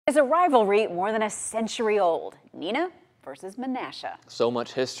Is a rivalry more than a century old. Neenah versus Menasha. So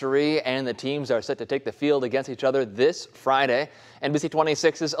much history, and the teams are set to take the field against each other this Friday. NBC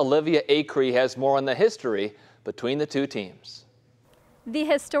 26's Olivia Acree has more on the history between the two teams. The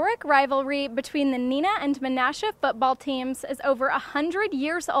historic rivalry between the Neenah and Menasha football teams is over 100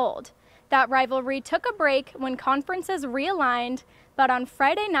 years old. That rivalry took a break when conferences realigned, but on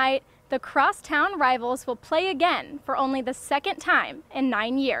Friday night, the crosstown rivals will play again for only the second time in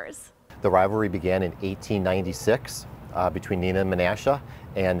 9 years. The rivalry began in 1896 between Neenah and Menasha,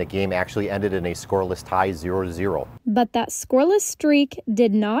 and the game actually ended in a scoreless tie 0-0. But that scoreless streak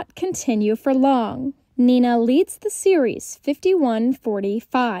did not continue for long. Neenah leads the series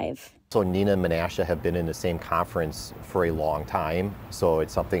 51-45. So Neenah and Menasha have been in the same conference for a long time, so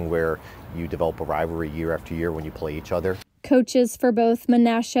it's something where you develop a rivalry year after year when you play each other. Coaches for both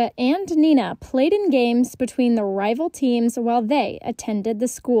Menasha and Neenah played in games between the rival teams while they attended the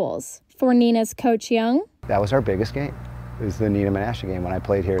schools. For Neenah's Coach Young, that was our biggest game. It was the Neenah-Menasha game when I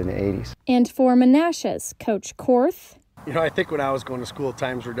played here in the 80s. And for Menasha's Coach Korth, you know, I think when I was going to school,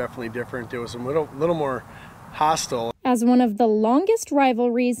 times were definitely different. It was a little more hostile. As one of the longest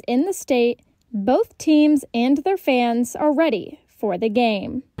rivalries in the state, both teams and their fans are ready for the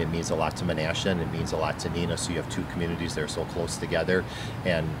game. It means a lot to Menasha and it means a lot to Neenah, so you have two communities that are so close together,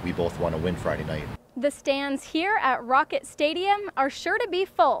 and we both want to win Friday night. The stands here at Rocket Stadium are sure to be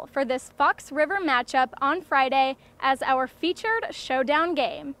full for this Fox River matchup on Friday as our featured showdown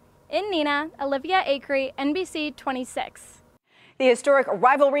game. In Neenah, Olivia Acree, NBC 26. The historic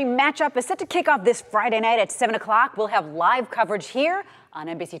rivalry matchup is set to kick off this Friday night at 7 o'clock. We'll have live coverage here on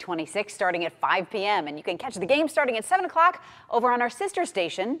NBC 26 starting at 5 p.m. And you can catch the game starting at 7 o'clock over on our sister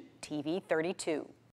station, TV 32.